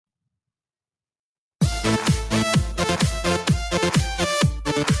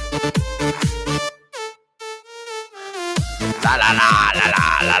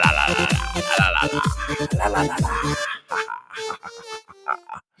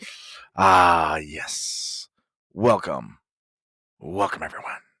Yes. Welcome. Welcome,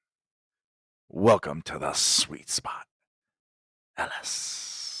 everyone. Welcome to the sweet spot.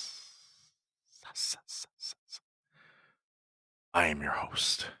 Ellis. I am your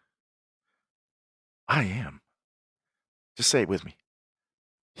host. I am. Just say it with me.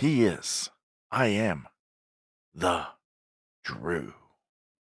 He is. I am the Drew.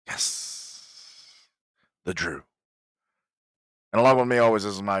 Yes. The Drew. And along with me always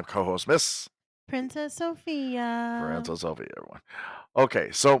is my co-host, Miss Princess Sophia. Parental Sophie, everyone.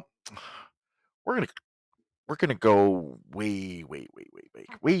 Okay, so we're gonna we're gonna go way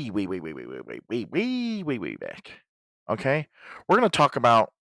back. Okay, we're gonna talk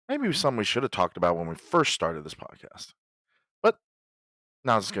about maybe something we should have talked about when we first started this podcast, but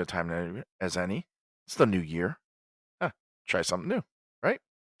now's as good a time as any. It's the new year. Huh, try something new, right?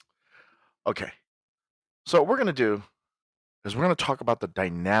 Okay, so what we're gonna do is we're gonna talk about the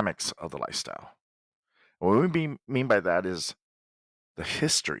dynamics of the lifestyle. What mean by that is the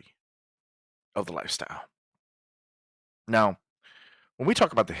history of the lifestyle. Now, when we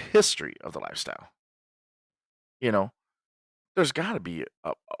talk about the history of the lifestyle, you know, there's got to be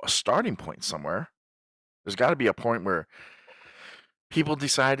a starting point somewhere. There's got to be a point where people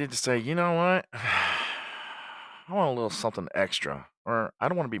decided to say, you know what, I want a little something extra, or I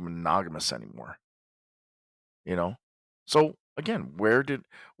don't want to be monogamous anymore. You know, so again,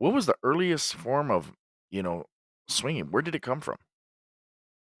 what was the earliest form of you know swinging? Where did it come from?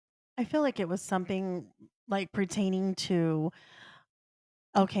 I feel like it was something like pertaining to,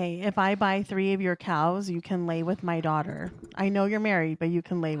 okay, if I buy 3 of your cows, you can lay with my daughter. I know you're married, but you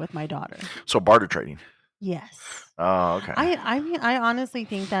can lay with my daughter. So barter trading. Yes. Oh, okay. I honestly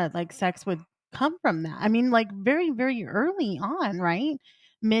think that like sex would come from that. I mean, like very early on, right?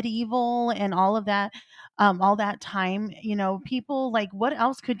 Medieval and all that time, people like what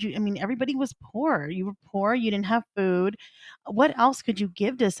else could you I mean, everybody was poor. You were poor, you didn't have food. What else could you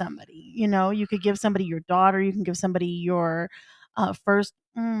give to somebody? You could give somebody your daughter, you can give somebody your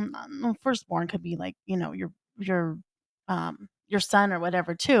firstborn could be like, your son or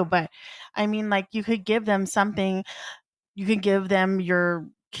whatever too, but I mean, like, you could give them something. You could give them your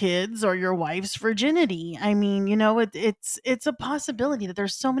kids or your wife's virginity. I mean, it's a possibility that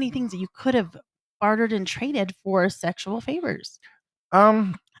there's so many things that you could have bartered and traded for sexual favors.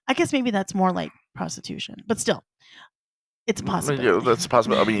 Um, I guess maybe that's more like prostitution, but still, it's a possibility. that's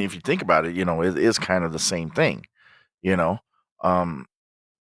possible. I mean, if you think about it, it is kind of the same thing. You know, um,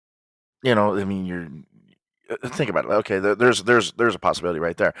 I mean, think about it. Okay, there's a possibility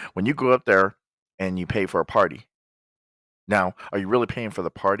right there. When you go up there and you pay for a party, now are you really paying for the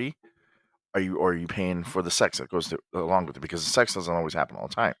party? Are you paying for the sex that goes along with it? Because the sex doesn't always happen all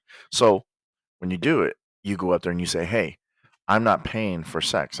the time. So when you do it, you go up there and you say, "Hey, I'm not paying for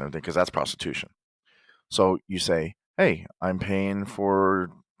sex," and because that's prostitution. So you say, "Hey, I'm paying for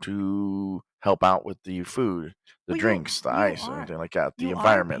to help out with the food, the Well, you drinks, the you ice, are anything like that, the you are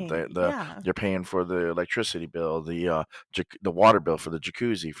environment, paying, the yeah. you're paying for the electricity bill, the water bill for the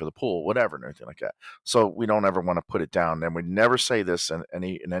jacuzzi, for the pool, whatever, and everything like that." So we don't ever want to put it down, and we never say this in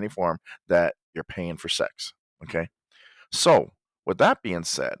any form that you're paying for sex. Okay. So with that being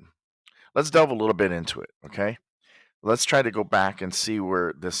said, let's delve a little bit into it. Okay. Let's try to go back and see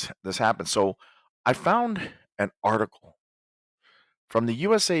where this happened. So I found an article from the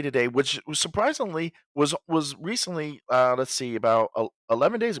USA Today, which surprisingly was recently. Let's see, about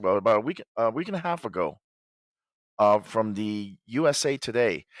 11 days ago, about a week and a half ago, from the USA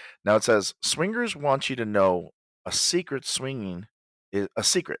Today. Now it says swingers want you to know a secret. Swinging is a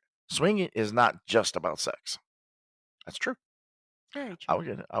secret. Swinging is not just about sex. That's true. Very I true. will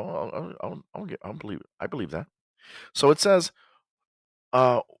get it. I'll believe it. I believe that. So it says,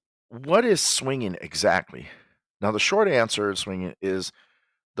 uh, what is swinging exactly? Now the short answer of swinging is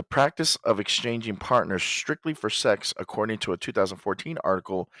the practice of exchanging partners strictly for sex, according to a 2014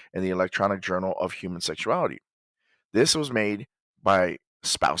 article in the Electronic Journal of Human Sexuality. This was made by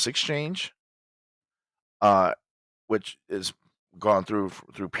Spouse Exchange, uh, which is gone through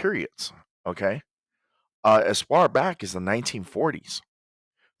periods. Okay, as far back as the 1940s,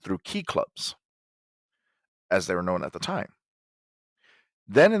 through key clubs, as they were known at the time.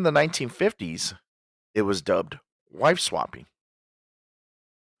 Then in the 1950s, it was dubbed wife swapping.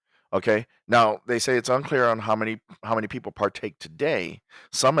 Okay. Now they say it's unclear on how many people partake today.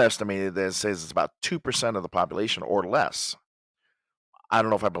 Some estimated that it says it's about 2% of the population or less. I don't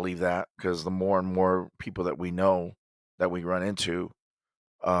know if I believe that because the more and more people that we know that we run into,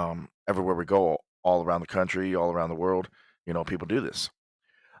 everywhere we go, all around the country, all around the world, people do this.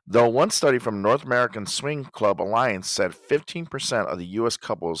 Though one study from North American Swing Club Alliance said 15% of the U.S.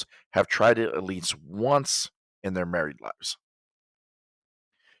 couples have tried it at least once in their married lives.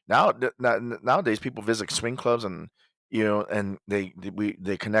 Nowadays, people visit swing clubs and and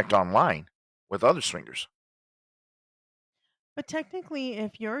they connect online with other swingers. But technically,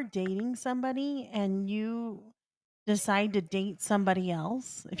 if you're dating somebody and you decide to date somebody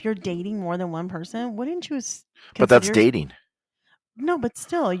else, if you're dating more than one person, wouldn't you But that's consider? dating. No, but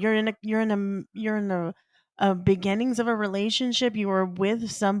still, you're in a beginnings of a relationship. You are with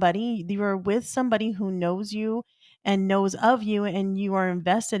somebody. You are with somebody who knows you and knows of you, and you are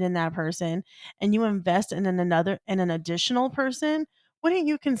invested in that person, and you invest in an additional person. Wouldn't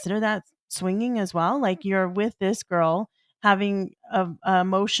you consider that swinging as well? Like you're with this girl having a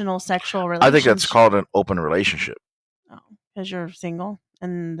emotional sexual I think that's relationship called an open relationship. because you're single,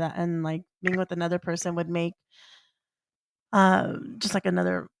 and like being with another person would make just like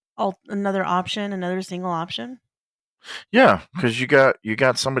another option, another single option. Yeah, because you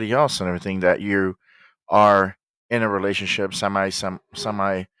got somebody else and everything that you are in a relationship,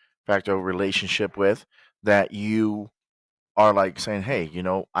 semi facto relationship with, that you are like saying, hey,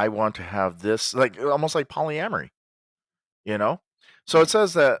 I want to have this, like almost like polyamory. you know so it Right.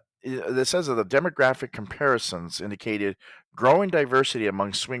 says that the demographic comparisons indicated growing diversity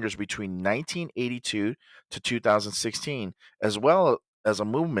among swingers between 1982 to 2016, as well as a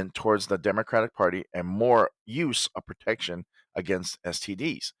movement towards the Democratic Party and more use of protection against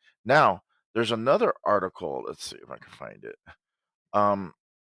STDs. Now, there's another article, let's see if I can find it, um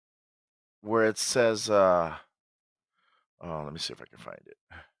where it says, oh, let me see if I can find it.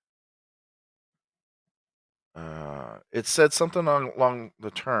 It said something along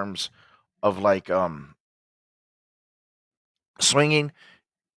the terms of like, swinging,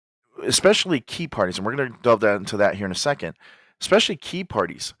 especially key parties, and we're going to delve into that here in a second. Especially key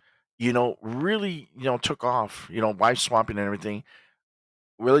parties, really, took off. Wife swapping and everything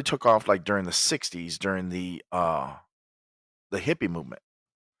really took off like during the '60s, during the hippie movement,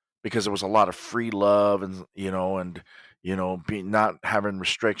 because there was a lot of free love, and being, not having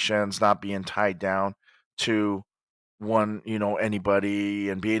restrictions, not being tied down to one, anybody,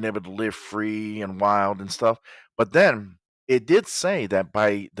 and being able to live free and wild and stuff. But then it did say that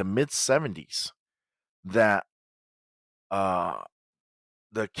by the mid '70s, that uh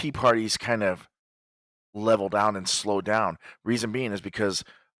the key parties kind of level down and slow down. Reason being is because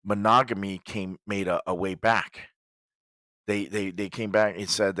monogamy came made a way back. They came back and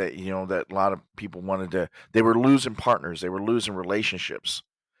said that, that a lot of people wanted to, they were losing partners, they were losing relationships,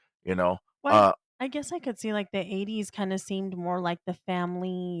 you know. Well, Uh I guess I could see like the 80s kind of seemed more like the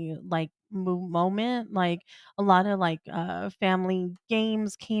family like moment. Like a lot of like family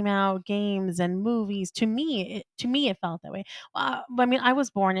games came out, games and movies. To me it felt that way. But I mean, I was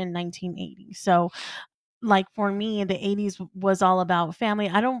born in 1980, so like for me the 80s was all about family.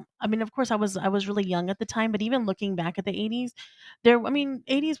 I mean, of course I was really young at the time, but even looking back at the 80s, I mean,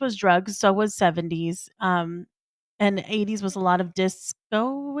 80s was drugs, so was 70s. And 80s was a lot of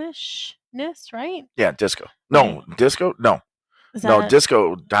disco-ishness, right? yeah, disco. Right. No, disco? No. Is No, that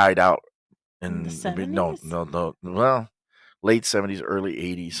disco died out in the in, no, 70s? no, no. Well, late '70s, early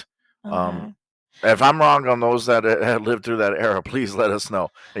 '80s. Um Okay. if I'm wrong on those that had lived through that era, please let us know.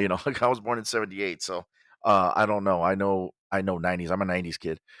 Like I was born in '78, so I don't know. I know '90s. I'm a '90s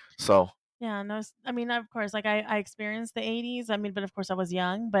kid, so Yeah, no, I mean, of course, like I experienced the 80s. I mean, but of course I was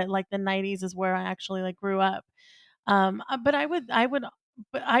young, but like the 90s is where I actually like grew up. But I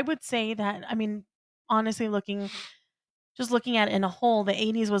would say that, I mean, honestly, just looking at it in a whole, the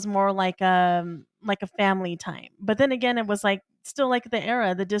 80s was more like a family time. But then again, it was like still like the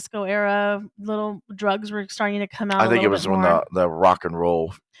era, the disco era, little drugs were starting to come out I a think it little bit was when more. the rock and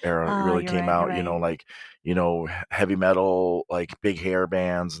roll era Ah, really you're came right, you're out. right. Like, heavy metal, like big hair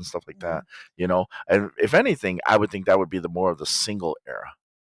bands and stuff like Mhm. that. And if anything, I would think that would be the more of the single era.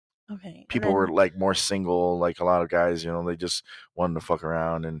 Okay. And People were then like more single, like a lot of guys, they just wanted to fuck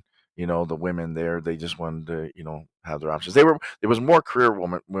around, and the women there, they just wanted to, have their options. There was more career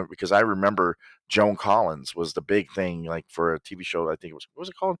because I remember Joan Collins was the big thing, like for a TV show. I think it was, what was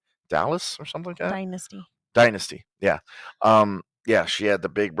it called, Dallas or something like that. Dynasty, Dynasty, yeah. Yeah, she had the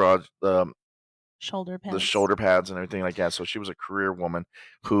big broad, shoulder the pads. shoulder pads and everything like that. So she was a career woman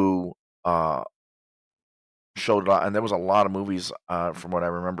who uh showed a lot, and there was a lot of movies, from what I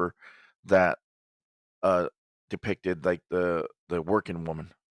remember, that uh depicted like the working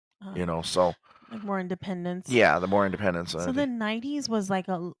woman, Okay. so Like more independence. yeah, the more independence and So the everything. 90s was like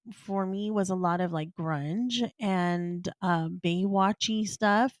for me was a lot of like grunge and Baywatchy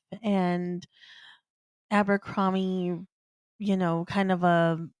stuff and Abercrombie, kind of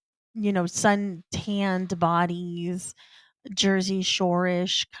a sun tanned bodies, Jersey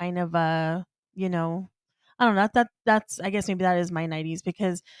Shore-ish kind of you know, I don't know. That's I guess maybe that is my 90s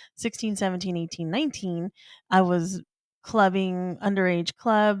because 16, 17, 18, 19, I was clubbing underage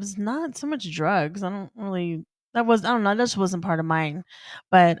clubs, not so much drugs. I don't know, that just wasn't part of mine.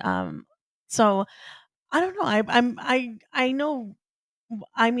 But so I don't know. I know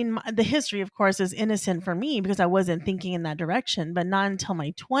I mean, the history, of course, is innocent for me because I wasn't thinking in that direction. But not until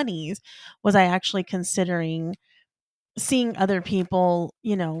my 20s was I actually considering seeing other people.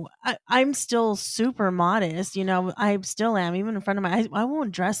 I'm still super modest. I still am, even in front of I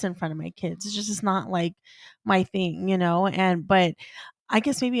won't dress in front of my kids. It's not like my thing, but I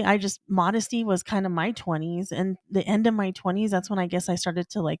guess maybe I just modesty was kind of my 20s and the end of my 20s. That's when I guess I started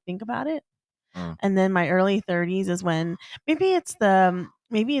to like think about it, Mm. and then my early 30s is when maybe it's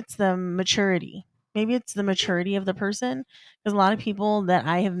the maturity. Maybe it's the maturity of the person, because a lot of people that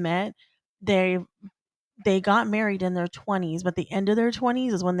I have met, they they got married in their 20s, but the end of their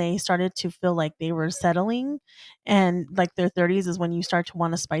 20s is when they started to feel like they were settling, and like their 30s is when you start to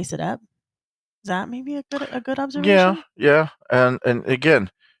want to spice it up. Is that maybe a good Yeah, observation? yeah, and again,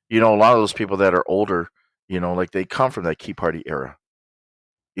 a lot of those people that are older, like they come from that Key Party era.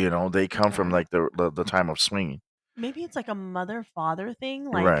 They come from Yeah. like the time of swinging. Maybe it's like a mother father thing,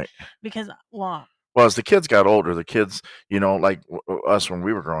 like Right. because well, Well, as the kids got older, the kids, like us when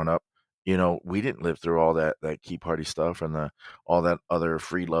we were growing up, we didn't live through all that Key Party stuff and the all that other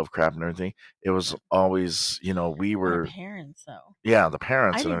free love crap and everything. It was always, we our were, parents though. yeah, the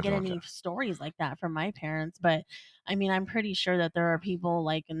I parents and didn't get everything like any that. stories like that from my parents, but I mean, I'm pretty sure that there are people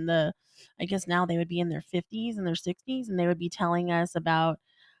like I guess now they would be in their 50s and their 60s, and they would be telling us about,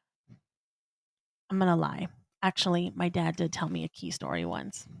 I'm going to lie. Actually, my dad did tell me a key story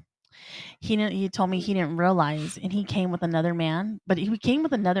once. He told me he didn't realize, and he came with another man, but he came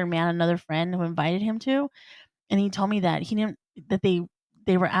with another man, another friend who invited him to, and he told me that he didn't that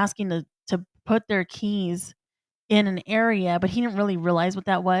they were asking to put their keys in an area, but he didn't really realize what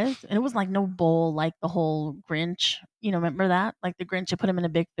that was. And it was like no bowl, like the whole Grinch. Remember that? Like the Grinch, you put him in a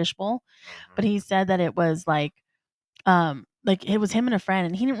big fishbowl. Mhm. But he said that it was like it was him and a friend,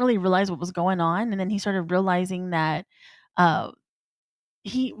 and he didn't really realize what was going on. And then he started realizing that uh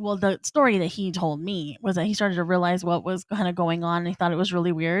the story that he told me was that he started to realize what was kind of going on, and he thought it was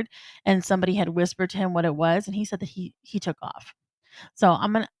really weird. And somebody had whispered to him what it was, and he said that he took off. So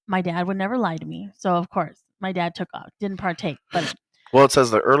my dad would never lie to me. So of course, my dad took off, didn't partake, but Well, it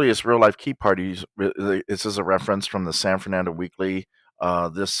says the earliest real life Key Parties. This is a reference from the San Fernando Weekly.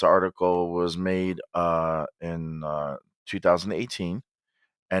 This article was made in 2018,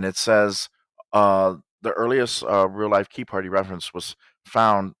 and it says the earliest real life Key Party reference was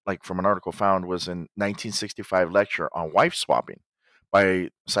found, like from an article found, was in 1965 lecture on wife swapping by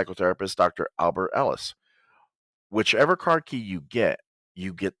psychotherapist Dr. Albert Ellis. Whichever card key you get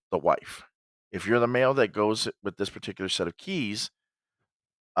the wife. If you're the male that goes with this particular set of keys,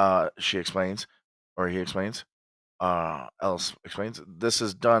 she explains, or he explains, Ellis explains, this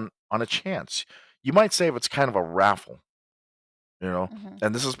is done on a chance. You might say if it's kind of a raffle, you know, mhm,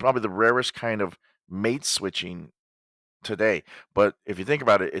 and this is probably the rarest kind of mate switching today. But if you think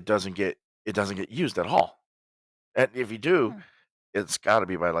about it, it doesn't get used at all. And if you do, hmm, it's got to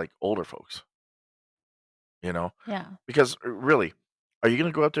be by like older folks, you know, yeah, because really, are you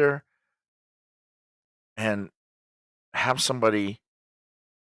going to go out there and have somebody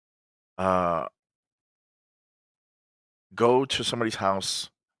uh, go to somebody's house,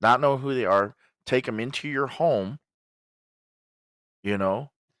 not know who they are, take them into your home, you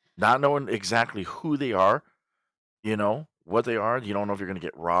know, not knowing exactly who they are, what they are. You don't know if you're going to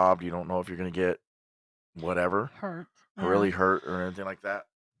get robbed. You don't know if you're going to get whatever, hurt, really yeah. hurt or anything like that.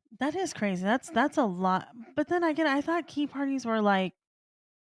 That is crazy. That's a lot. But then again, I thought key parties were like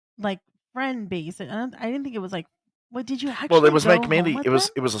friend based. I didn't think it was like. What, did you Well, it actually was go like home mainly with it them?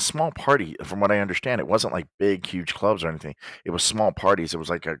 was it was a small party from what I understand. It wasn't like big, huge clubs or anything. It was small parties. It was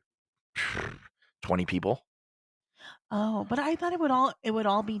like a 20 people. Oh, but I thought it would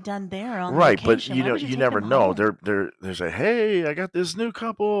all be done there on Right, but location. Why would you you take never them know. home? There's a, hey, I got this new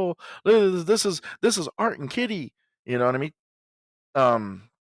couple. This is Art and Kitty. You know what I mean?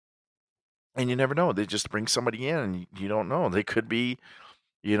 Um, and you never know. They just bring somebody in, and you don't know. They could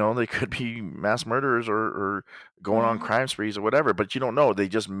be mass murderers or going on Yeah, crime sprees or whatever. But you don't know. They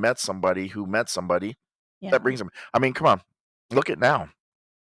just met somebody who met somebody that yeah, brings them. I mean, come on, look at now.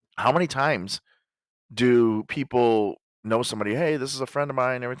 How many times do people know somebody? Hey, this is a friend of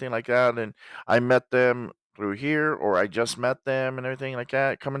mine, everything like that, and I met them through here, or I just met them, and everything like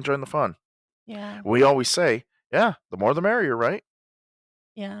that. Come and join the fun. yeah. We always say, yeah, the more the merrier, right?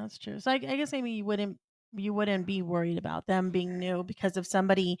 Yeah, that's true. So I guess maybe you wouldn't be worried about them being new because if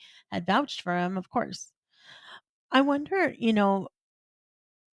somebody had vouched for him, of course. I wonder,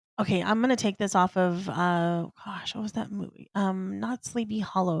 okay, I'm gonna take this off of gosh, what was that movie? Not Sleepy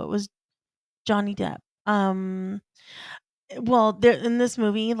Hollow. It was Johnny Depp. Um well, there in this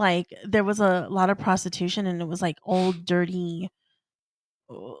movie, like there was a lot of prostitution and it was like old dirty.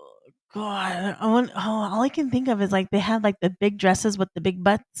 Oh, God, all I can think of is like they had like the big dresses with the big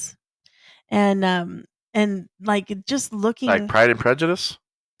butts and like just Like looking. Pride and Prejudice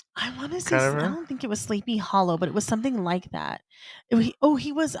I want to say kind of I thing. don't think it was Sleepy Hollow, but it was something like that.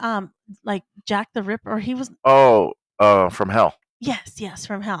 He was like Jack the Ripper. Or he was Oh, from Hell. yes, yes,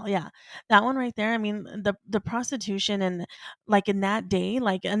 from Hell. Yeah, that one right there. I mean, the prostitution and like in that day,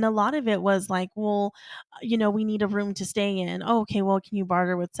 like, and a lot of it was like, well, we need a room to stay in. Oh, okay, well, can you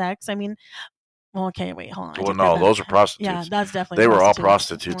barter with sex? I mean, well, okay, wait, hold on, I Well, take that no, back. those are Yeah, prostitutes. that's definitely They were all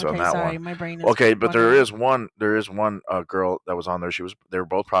prostitutes. prostitutes on Okay, that one. sorry, my brain is Okay, but bugging. there is one girl that was on there. They were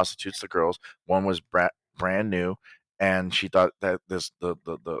both prostitutes. The girls, one was brand new, and she thought that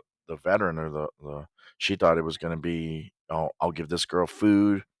the veteran or she thought it was going to be, oh, I'll give this girl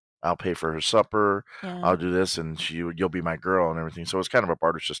food, I'll pay for her supper, I'll Yeah, do this, and you'll be my girl and everything. So it's kind of a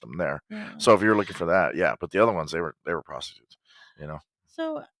barter system there. yeah. So if you're looking for that, yeah. But the other ones, they were prostitutes. You know.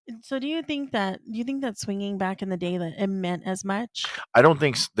 So, do you think that swinging back in the day that it meant as much? I don't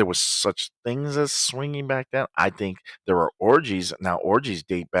think there was such things as swinging back then. I think there were orgies. Now orgies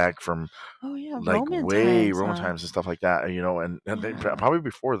date back from Oh yeah, like Roman way times, Roman huh? times and stuff like that. And they, Yeah, probably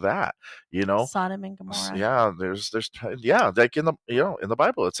before that. You know, Sodom and Gomorrah. yeah. Yeah, like in the in the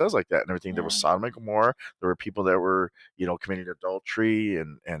Bible it says like that and everything. There was Yeah, Sodom and Gomorrah. There were people that were committing adultery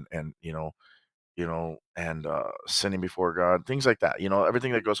and and sinning before God, things like that.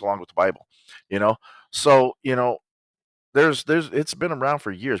 Everything that goes along with the Bible. You know, so there's it's been around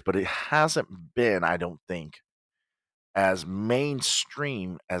for years, but it hasn't been, I don't think, as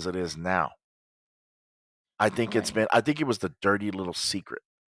mainstream as it is now. right. I think it was the dirty little secret.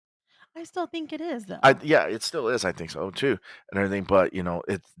 I still think it is I though. Yeah, it still is, I think so too, and everything, but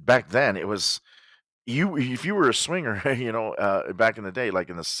it back then it was you if you were a swinger, back in the day, like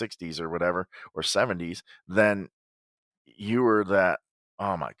in the 60s or whatever, or 70s, then you were that,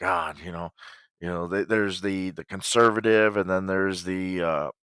 oh my God, there's the conservative, and then there's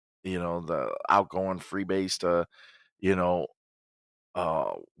the outgoing free based you know,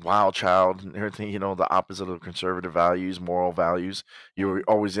 wild child and everything, the opposite of conservative values, moral values. You Yeah, were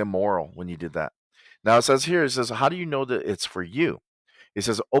always immoral when you did that. Now it says, how do you know that it's for you? It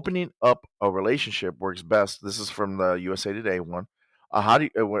says opening up a relationship works best. This is from the USA Today one. A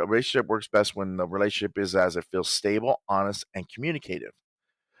relationship works best when the relationship is as it feels stable, honest, and communicative.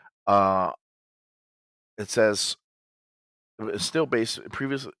 Uh, it says still based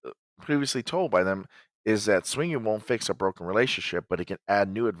previously told by them is that swinging won't fix a broken relationship, but it can add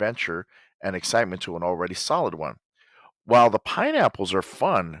new adventure and excitement to an already solid one. While the pineapples are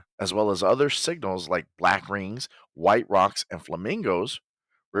fun, as well as other signals like black rings, white rocks, and flamingos,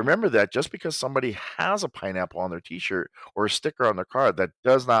 yeah. remember that just because somebody has a pineapple on their t-shirt or a sticker on their car, that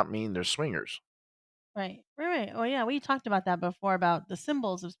does not mean they're swingers. Right, right, right. Oh yeah, we talked about that before about the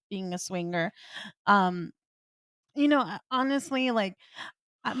symbols of being a swinger. Um, honestly, like,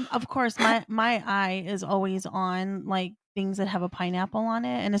 of course, my eye is always on like things that have a pineapple on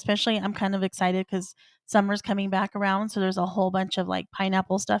it, and especially I'm kind of excited because summer's coming back around, so there's a whole bunch of like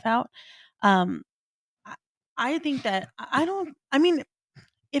pineapple stuff out. Um, I, I think that I don't. I mean,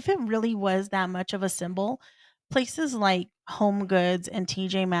 if it really was that much of a symbol, places like Home Goods and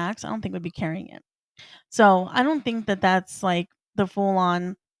TJ Maxx, I don't think would be carrying it. So I don't think that that's like the full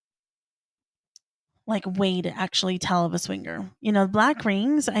on like way to actually tell of a swinger. Black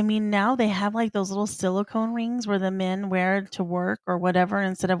rings, I mean, now they have like those little silicone rings where the men wear to work or whatever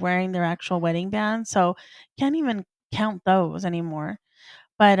instead of wearing their actual wedding band. So can't even count those anymore.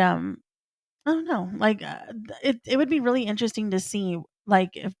 But I don't know. Like it would be really interesting to see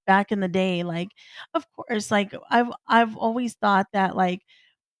like if back in the day like of course like I've always thought that like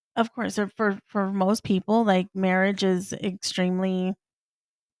of course for most people like marriage is extremely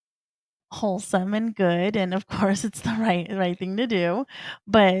wholesome and good, and of course it's the right thing to do.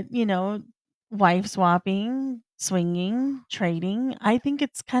 But wife swapping, swinging, trading, I think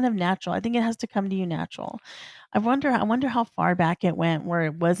it's kind of natural. I think it has to come to you natural. I wonder how far back it went where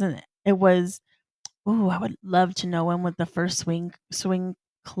it was. Ooh, I would love to know when what the first swing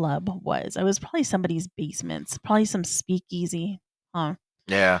club was. I was probably somebody's basements, probably some speakeasy, huh?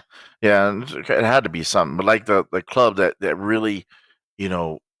 Yeah, yeah, and it had to be something. But like the club that really, you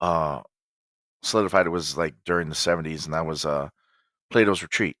know, uh, solidified it was like during the 70s, and that was Plato's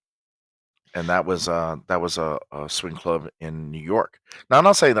Retreat, and that was a swing club in New York. Now I'm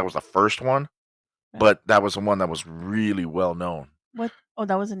not saying that was the first one, Right. but that was the one that was really well known. What? Oh,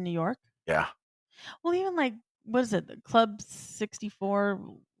 that was in New York? Yeah, Well, even like, what is it? The Club 64,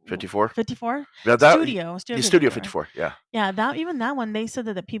 54. 54? Yeah, Studio Studio 54. 54. Yeah, Yeah, that even that one, they said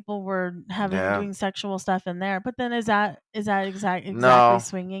that the people were having yeah. doing sexual stuff in there. But then is that exactly No,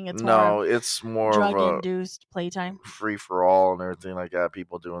 swinging? It's more of no, it's more of drug a induced playtime. free for all and everything like that.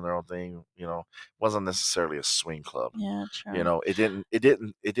 People doing their own thing. Wasn't necessarily a swing club. Yeah, true. It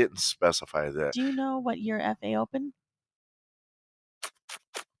didn't specify that. Do you know what year FA opened?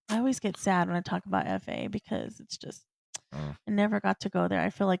 I always get sad when I talk about FA because it's just Mm. I never got to go there. I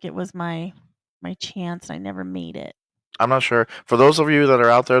feel like it was my chance and I never made it. I'm not sure. For those of you that are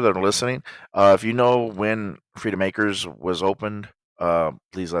out there that are listening, if you know when Freedom Acres was opened,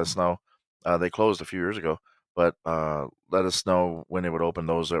 please let us know. They closed a few years ago, but let us know when it would open.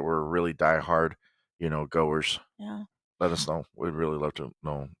 Those that were really diehard, goers, Yeah. let us know. We'd really love to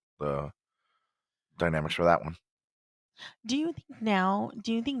know the dynamics for that one. Do you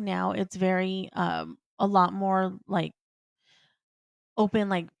think now it's very a lot more like open,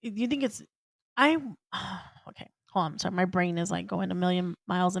 like do you think it's I okay, hold on, sorry, my brain is like going a million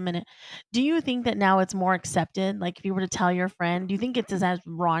miles a minute. Do you think that now it's more accepted? Like if you were to tell your friend, do you think it's as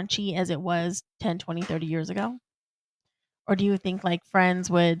raunchy as it was 10, 20, 30 years ago? Or do you think like friends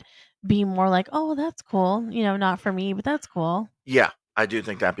would be more like, "Oh, that's cool. Not for me, but that's cool." Yeah, I do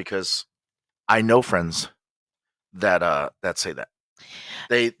think that because I know friends that say that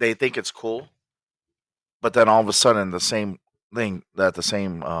they think it's cool, but then all of a sudden the same thing that the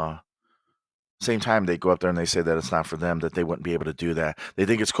same time they go up there and they say that it's not for them, that they wouldn't be able to do that. They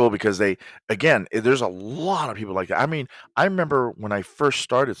think it's cool because there's a lot of people like that. I mean, I remember when I first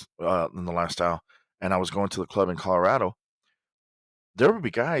started in the lifestyle and I was going to the club in Colorado, there would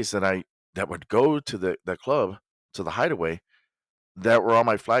be guys that would go to the club, to the Hideaway, that were on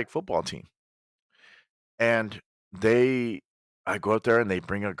my flag football team. And they I go out there and they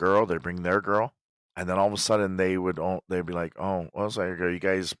bring a girl, they bring their girl, and then all of a sudden they'd be like, "Oh, well, it's like, are you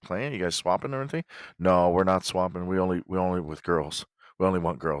guys playing? You guys swapping or anything?" No, we're not swapping. We only with girls. We only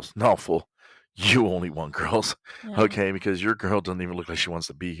want girls. No, fool. You only want girls. Yeah. Okay, because your girl doesn't even look like she wants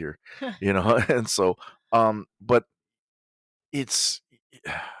to be here. And so but it's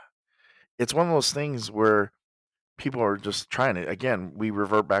it's one of those things where people are just trying it. Again, we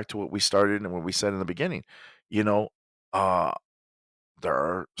revert back to what we started and what we said in the beginning. You know, uh there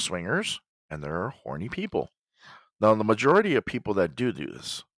are swingers and there are horny people. Now, the majority of people that do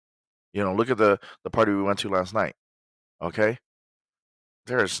this, look at the party we went to last night. Okay,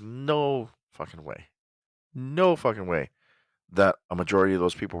 there's no fucking way that a majority of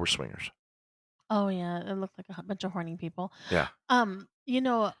those people were swingers. Oh yeah, it looked like a bunch of horny people. Yeah. Um, you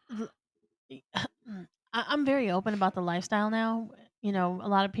know, I'm very open about the lifestyle now.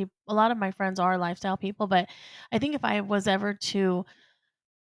 A lot of my friends are lifestyle people, but I think if I was ever to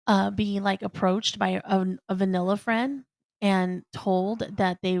be like approached by a vanilla friend and told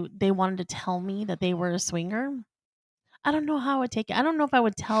that they wanted to tell me that they were a swinger, I don't know how I would take it. I don't know if I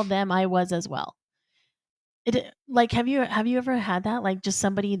would tell them I was as well. Like have you ever had that, like just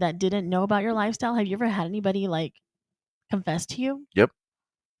somebody that didn't know about your lifestyle? Have you ever had anybody like confess to you? Yep.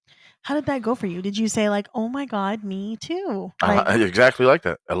 How did that go for you? Did you say like, "Oh my god, me too"? Like, Exactly like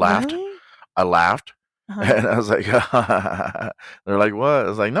that. I laughed. really? I laughed. Uh-huh. And I was like, they're like, what? I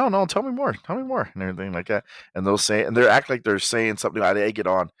was like, no, no, tell me more, and everything like that. And they act like they're saying something. I egg it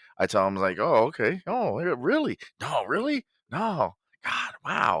on. I tell them like, oh, okay, oh, yeah, really? No, really? No, God,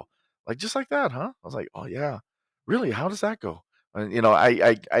 wow, like just like that, huh? I was like, oh yeah, really? How does that go? And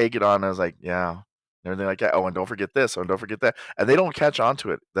I egg it on. I was like, yeah, and everything like that. Oh, and don't forget this. Oh, and don't forget that. And they don't catch on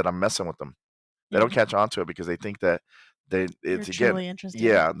to it that I'm messing with them. They Yeah, don't catch on to it because they think that you're it's again, truly interested.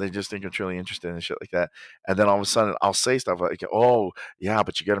 yeah, they just think I'm truly interested in shit like that. And then all of a sudden I'll say stuff like, "Oh, yeah,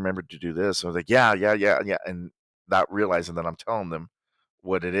 but you got to remember to do this." So I was like, "Yeah, yeah, yeah, yeah," and not realizing that I'm telling them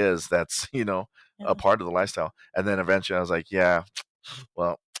what it is that's a Yeah. part of the lifestyle. And then eventually I was like, "Yeah,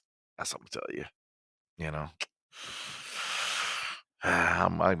 well, that's something to tell you, you know."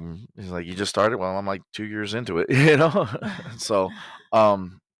 He's like, "You just started." Well, I'm like 2 years into it, so,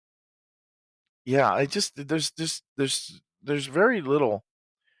 um, yeah, I just there's very little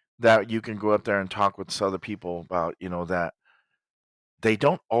that you can go up there and talk with other people about, that they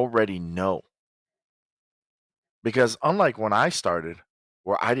don't already know. Because unlike when I started,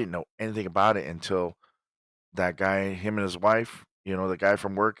 where I didn't know anything about it until that guy, him and his wife, the guy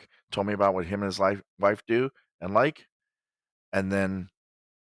from work told me about what him and his wife do and like, and then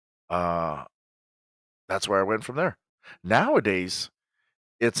uh that's where I went from there. Nowadays,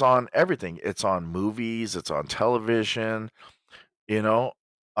 It's on everything. It's on movies, it's on television, you know?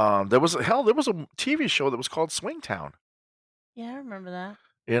 There was a TV show that was called Swingtown, Yeah, I remember that.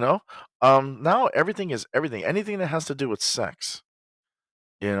 you know? Now everything is everything. Anything that has to do with sex,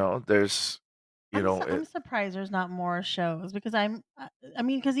 there's, I'm surprised there's not more shows because I mean,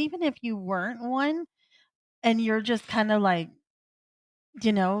 because even if you weren't one and you're just kind of like,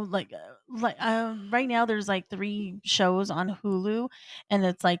 right now there's like 3 shows on Hulu, and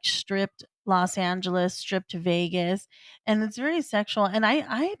it's like Stripped Los Angeles, Stripped Vegas, and it's very sexual, and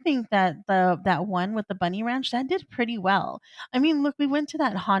I think that that one with the bunny ranch, that did pretty well. I mean, look, we went to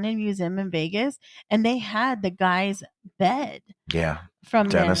that haunted museum in Vegas, and they had the guy's bed yeah, from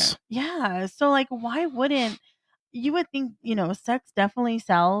there. Dennis. Yeah, so, like, why wouldn't you would think, sex definitely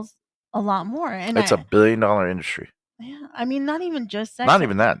sells a lot more, and It's a billion-dollar industry. yeah, I mean, not even just sex. Not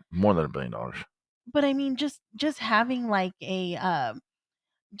even that, more than $1 billion. But I mean, just having like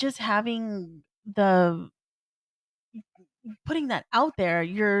just having the putting that out there,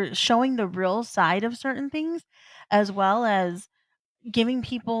 you're showing the real side of certain things, as well as giving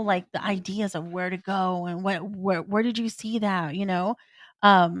people like the ideas of where to go and where did you see that,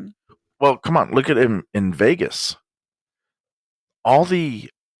 Um, Well, come on, look at in Vegas. All the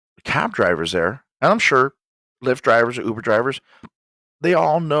cab drivers there, and I'm sure Lyft drivers or Uber drivers, they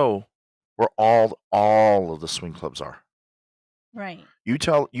all know where all of the swing clubs are. right. You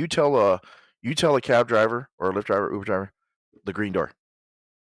tell a cab driver or a Lyft driver, Uber driver, the Green Door,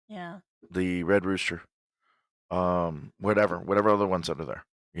 Yeah. the Red Rooster, whatever other ones that are there.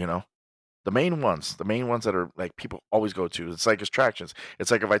 You know, the main ones that are like people always go to. It's like attractions. It's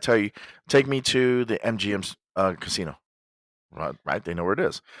like if I tell you, take me to the MGM casino, right? They know where it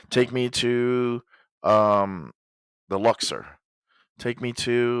is. Take Right. me to um, the Luxor. Take me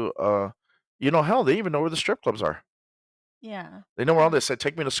to hell, they even know where the strip clubs are. Yeah. They know where all Yeah. this. Said,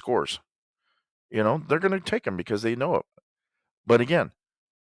 take me to Scores. They're going to take them because they know it. But again,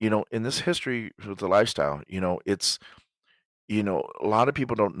 in this history with the lifestyle, it's a lot of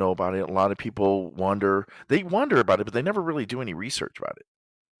people don't know about it. A lot of people wonder. They wonder about it, but they never really do any research about it.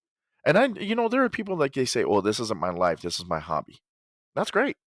 And there are people like they say, "Oh, this isn't my life. This is my hobby." That's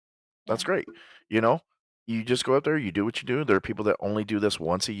great. That's Yeah. great. You know, you just go out there, you do what you do. There are people that only do this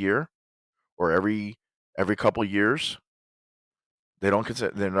once a year or every couple years. They don't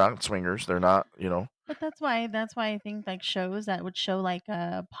consider they're not swingers. They're not. But that's why I think like shows that would show like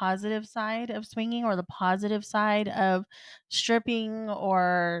a positive side of swinging or the positive side of stripping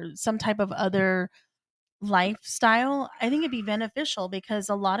or some type of other lifestyle, I think it'd be beneficial because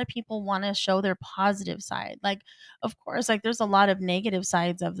a lot of people want to show their positive side. Like, of course, like there's a lot of negative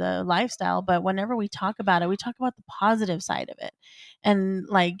sides of the lifestyle, but whenever we talk about it, we talk about the positive side of it. And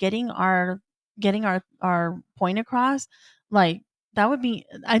like getting our point across, like that would be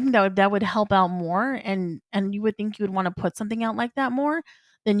I think that would help out more, and you would think you would want to put something out like that more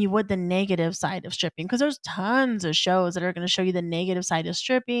than you would the negative side of stripping, because there's tons of shows that are going to show you the negative side of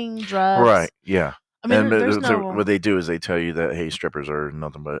stripping, Right. drugs. Yeah. I mean, And there's what no. they do is they tell you that hey, strippers are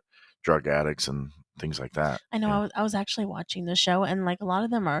nothing but drug addicts and things like that. I know I was actually watching the show, and like a lot of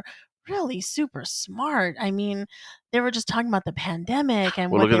them are really super smart. I mean, they were just talking about the pandemic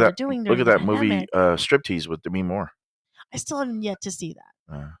and Well, what look at they were that. doing Look during at the that movie, pandemic. Striptease with Demi Moore. I still haven't yet to see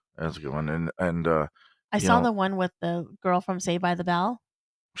that. That's a good one. And I you saw know, the one with the girl from Saved by the Bell.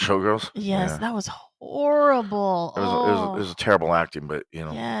 Showgirls. Yes, Yeah. that was horrible. It was a Oh, terrible acting, but it's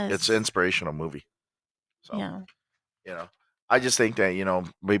an yes. inspirational movie. So Yeah. you know, I just think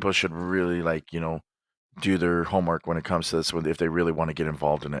that people should really do their homework when it comes to this, if they really want to get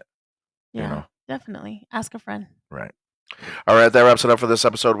involved in it. You Yeah, know, definitely. Ask a friend. right. All right, that wraps it up for this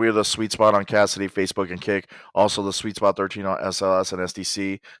episode. We are the Sweet Spot on Cassidy, Facebook, and Kick. Also, the Sweet Spot 13 on SLS and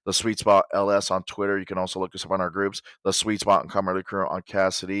SDC. The Sweet Spot LS on Twitter. You can also look us up on our groups. The Sweet Spot and Commerly Crew on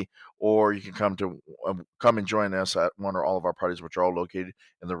Cassidy. Or you can come and join us at one or all of our parties, which are all located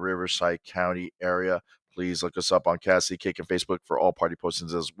in the Riverside County area. Please look us up on Cassidy, Kick, and Facebook for all party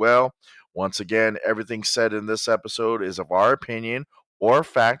postings as well. Once again, everything said in this episode is of our opinion or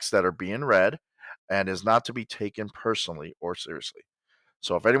facts that are being read and is not to be taken personally or seriously.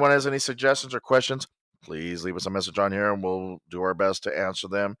 So if anyone has any suggestions or questions, please leave us a message on here and we'll do our best to answer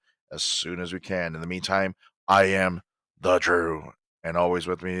them as soon as we can. In the meantime, I am the Drew, and always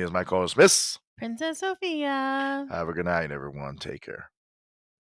with me is my co host, Miss. Princess Sophia. Have a good night, everyone. Take care.